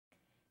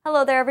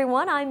Hello there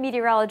everyone, I'm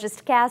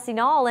meteorologist Cassie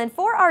Nall, and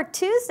for our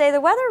Tuesday, the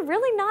weather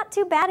really not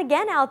too bad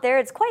again out there.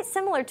 It's quite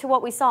similar to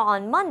what we saw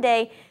on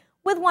Monday,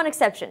 with one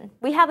exception.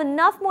 We have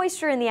enough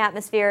moisture in the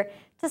atmosphere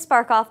to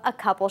spark off a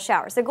couple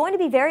showers. They're going to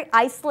be very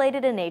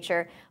isolated in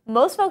nature.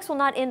 Most folks will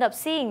not end up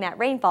seeing that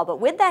rainfall, but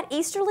with that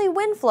easterly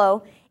wind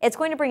flow, it's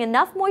going to bring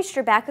enough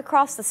moisture back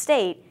across the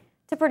state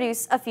to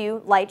produce a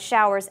few light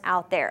showers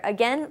out there.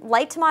 Again,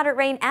 light to moderate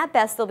rain at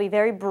best. They'll be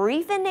very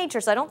brief in nature,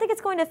 so I don't think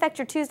it's going to affect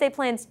your Tuesday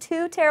plans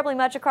too terribly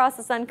much across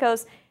the Sun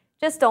Coast.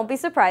 Just don't be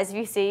surprised if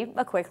you see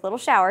a quick little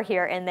shower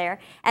here and there.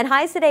 And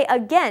highs today,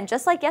 again,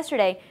 just like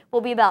yesterday, will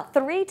be about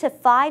 3 to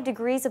 5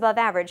 degrees above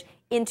average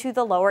into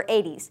the lower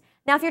 80s.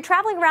 Now, if you're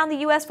traveling around the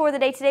U.S. for the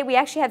day today, we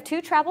actually have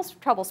two trouble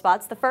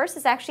spots. The first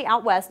is actually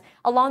out west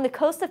along the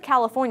coast of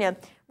California.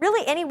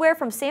 Really anywhere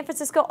from San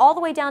Francisco all the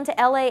way down to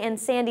LA and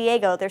San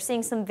Diego. They're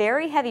seeing some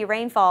very heavy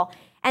rainfall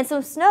and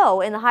some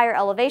snow in the higher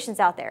elevations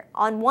out there.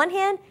 On one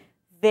hand,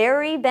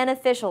 very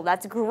beneficial.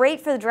 That's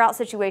great for the drought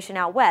situation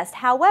out west.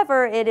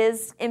 However, it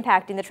is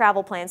impacting the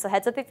travel plans, so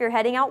heads up if you're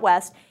heading out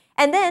west.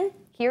 And then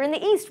here in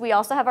the east, we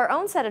also have our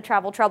own set of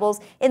travel troubles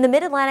in the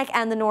mid-Atlantic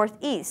and the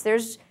northeast.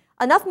 There's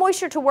enough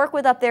moisture to work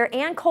with up there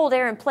and cold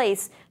air in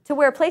place to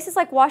where places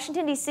like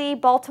Washington, D.C.,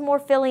 Baltimore,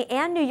 Philly,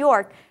 and New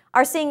York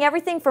are seeing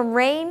everything from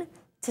rain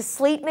to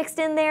sleet mixed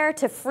in there,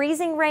 to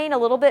freezing rain a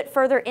little bit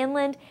further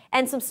inland,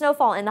 and some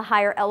snowfall in the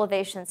higher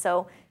elevation.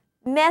 So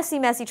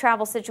messy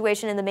travel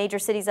situation in the major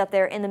cities up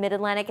there in the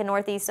mid-Atlantic and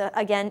northeast.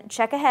 Again,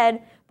 check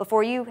ahead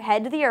before you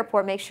head to the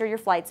airport. Make sure your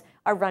flights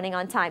are running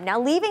on time.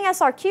 Now, leaving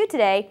SRQ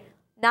today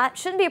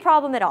shouldn't be a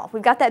problem at all.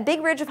 We've got that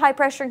big ridge of high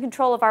pressure in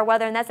control of our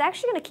weather, and that's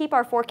actually going to keep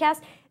our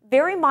forecast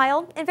very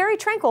mild and very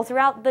tranquil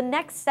throughout the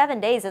next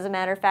 7 days, as a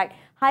matter of fact.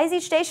 Highs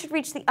each day should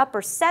reach the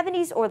upper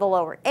 70s or the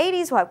lower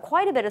 80s. We'll have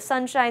quite a bit of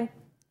sunshine.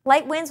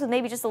 Light winds with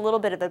maybe just a little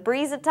bit of a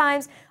breeze at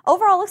times.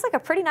 Overall, looks like a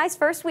pretty nice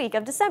first week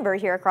of December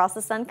here across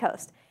the Sun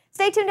Coast.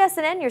 Stay tuned to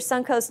SNN, your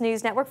Sun Coast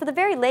News Network, for the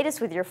very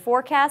latest with your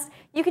forecast.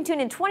 You can tune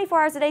in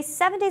 24 hours a day,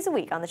 7 days a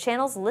week on the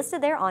channels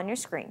listed there on your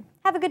screen.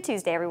 Have a good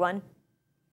Tuesday, everyone.